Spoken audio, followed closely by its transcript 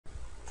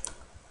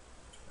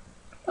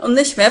On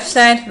this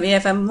website we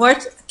have a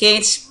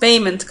mortgage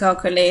payment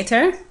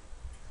calculator,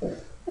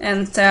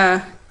 and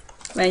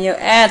when you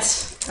add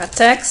a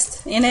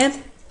text in it,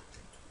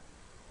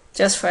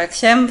 just for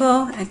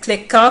example, and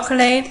click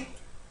calculate,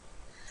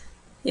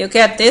 you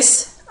get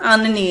this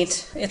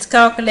underneath. It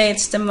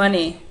calculates the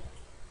money.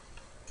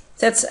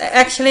 That's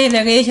actually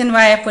the reason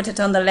why I put it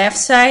on the left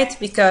side,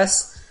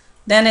 because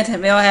then it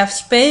will have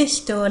space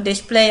to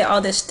display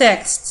all this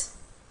text.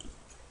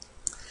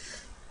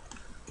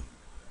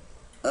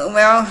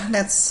 Well,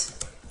 let's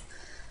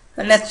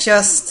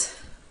just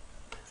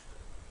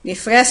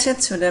refresh it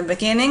to the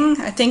beginning.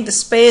 I think the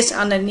space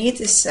underneath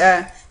is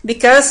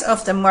because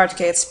of the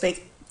mortgage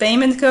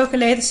payment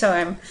calculator, so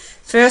I'm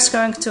first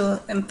going to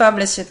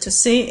publish it to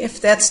see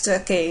if that's the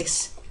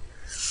case.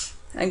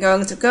 I'm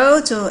going to go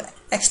to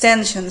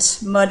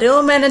Extensions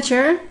Module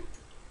Manager.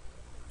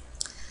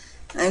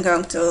 I'm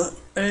going to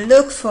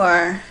look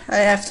for, I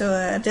have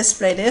to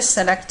display this,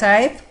 select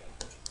type.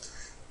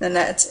 Then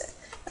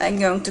I'm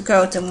going to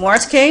go to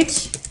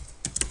mortgage.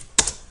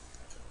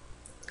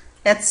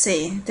 Let's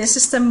see, this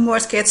is the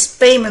mortgage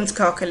payment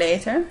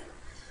calculator.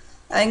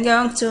 I'm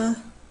going to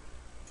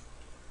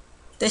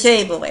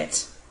disable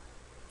it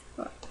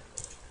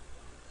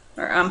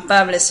or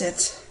unpublish it.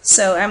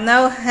 So I'm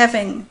now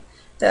having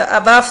the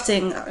above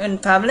thing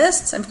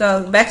unpublished. I'm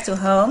going back to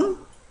home.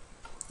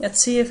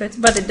 Let's see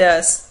what it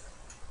does.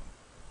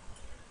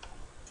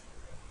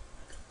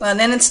 Well,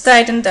 then it's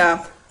tightened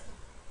up.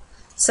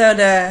 So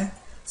the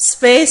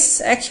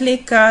space actually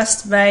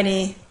caused by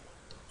the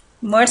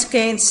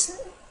mortgage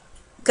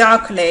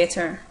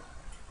calculator.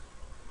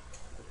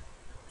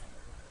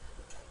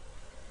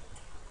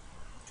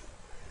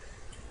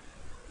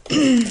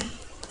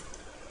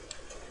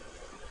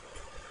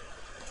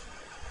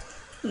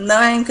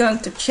 Now I'm going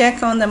to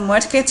check on the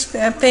mortgage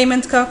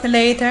payment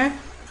calculator.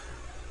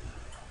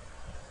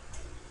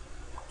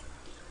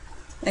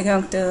 I'm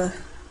going to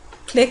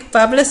click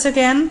publish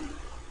again,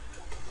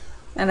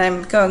 and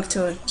I'm going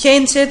to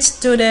change it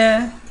to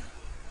the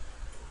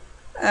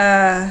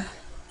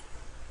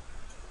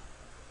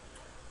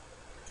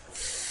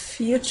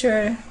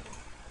future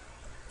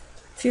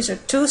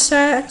 2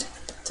 side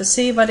to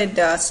see what it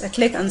does. I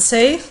click on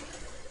save.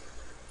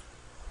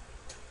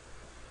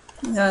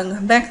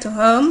 Going back to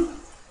home.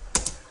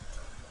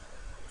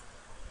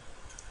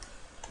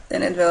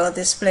 Then it will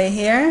display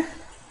here,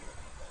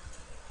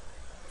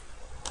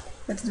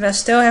 but it will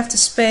still have the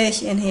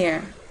space in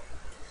here.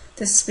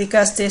 This is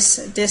because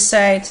this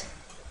side,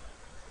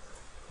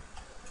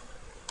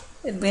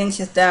 it brings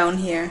it down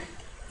here.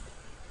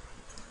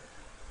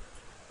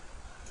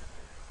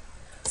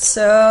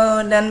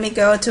 So then we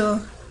go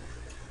to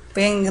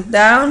bring it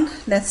down.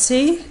 Let's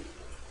see.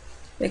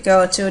 We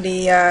go to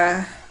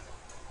the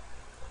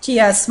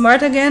Kia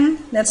Smart again.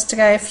 Let's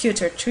try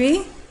Future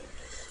 3.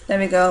 Then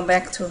we go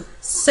back to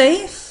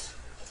save.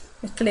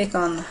 We click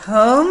on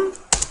home.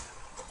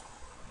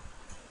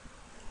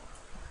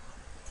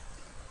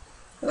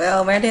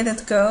 Well, where did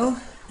it go?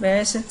 Where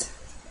is it?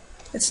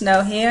 It's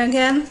now here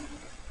again.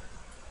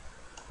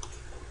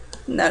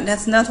 No,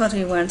 that's not what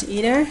we want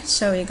either.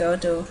 So we go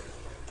to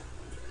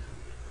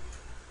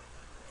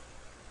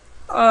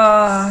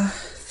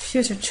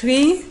Future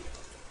 3.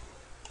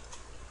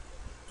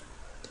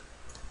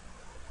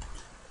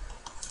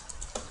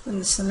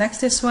 And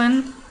select this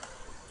one.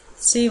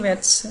 See where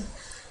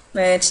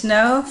it's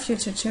now.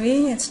 Future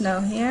 3. It's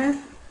now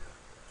here.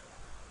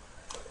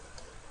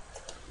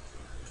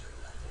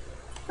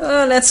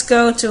 Oh, let's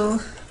go to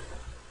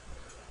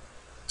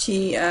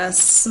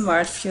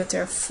Smart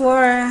Future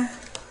 4.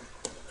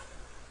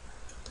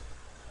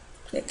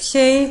 Click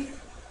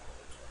Save.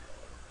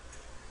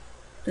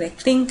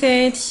 Click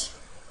Linkage.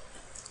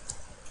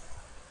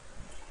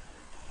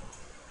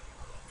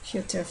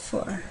 Future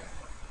 4.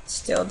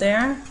 Still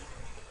there.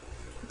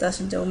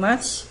 Doesn't do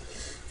much.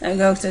 I'm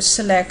going to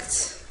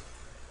select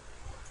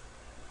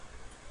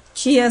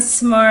Kia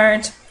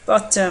Smart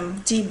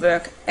Bottom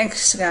Debug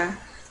Extra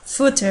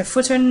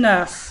Footer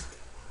Nav.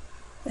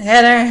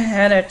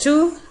 Header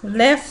 2,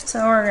 left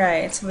or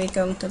right. We're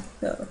going to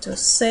go to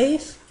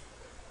save.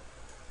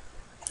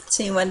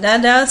 See what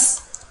that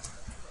does.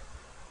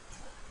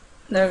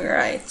 The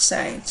right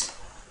side.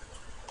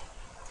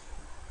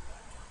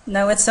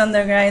 Now it's on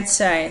the right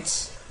side.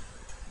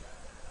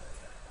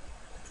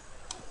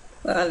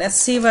 Well, let's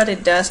see what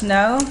it does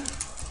now.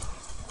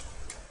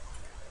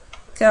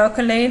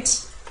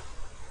 Calculate.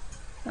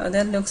 Oh,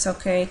 that looks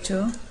okay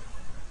too.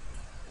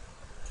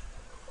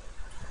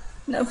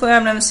 No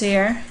problems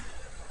here.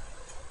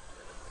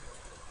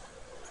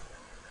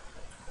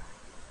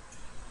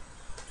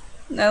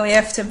 Now we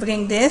have to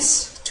bring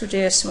this to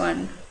this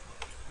one.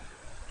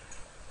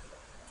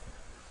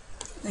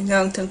 I'm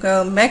going to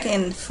go back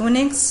in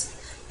Phoenix.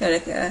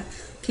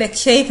 Click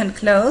Save and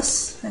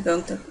Close. I'm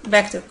going to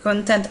back to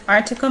Content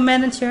Article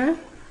Manager.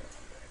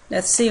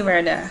 Let's see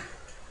where the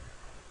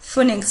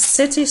Phoenix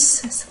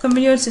Cities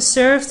community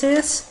served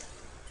is,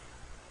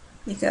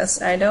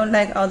 because I don't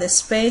like all this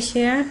space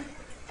here.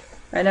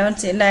 I don't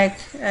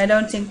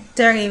think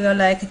Terry will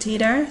like it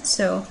either.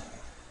 So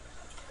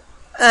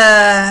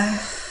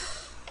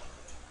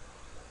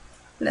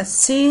Let's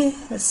see,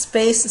 the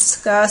space is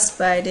caused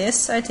by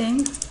this, I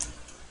think.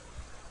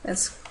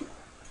 Let's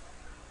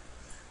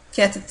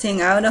get the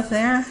thing out of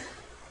there.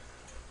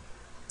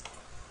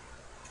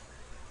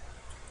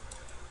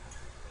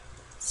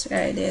 Let's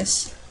try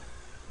this.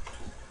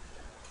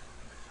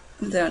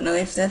 Don't know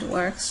if that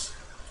works.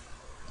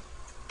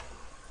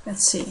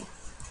 Let's see.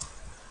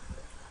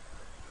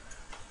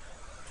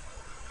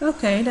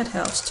 Okay, that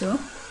helps too.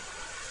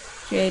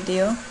 Great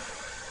deal.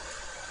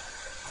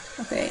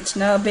 Okay, it's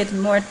now a bit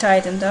more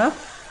tightened up.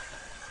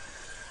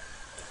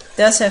 It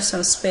does have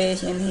some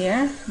space in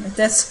here, but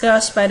that's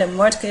caused by the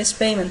mortgage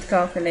payment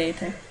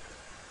calculator.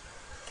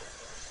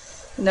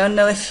 I don't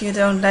know if you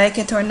don't like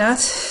it or not,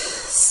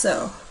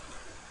 so.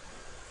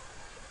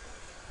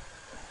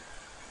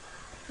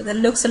 But it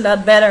looks a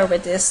lot better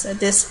with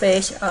this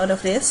page out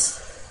of this.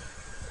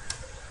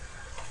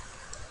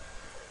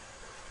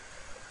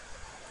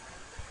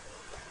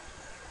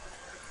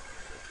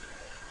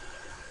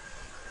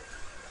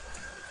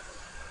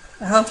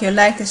 I hope you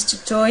like this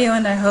tutorial,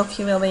 and I hope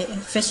you will be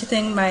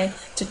visiting my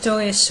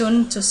tutorial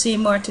soon to see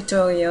more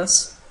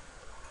tutorials.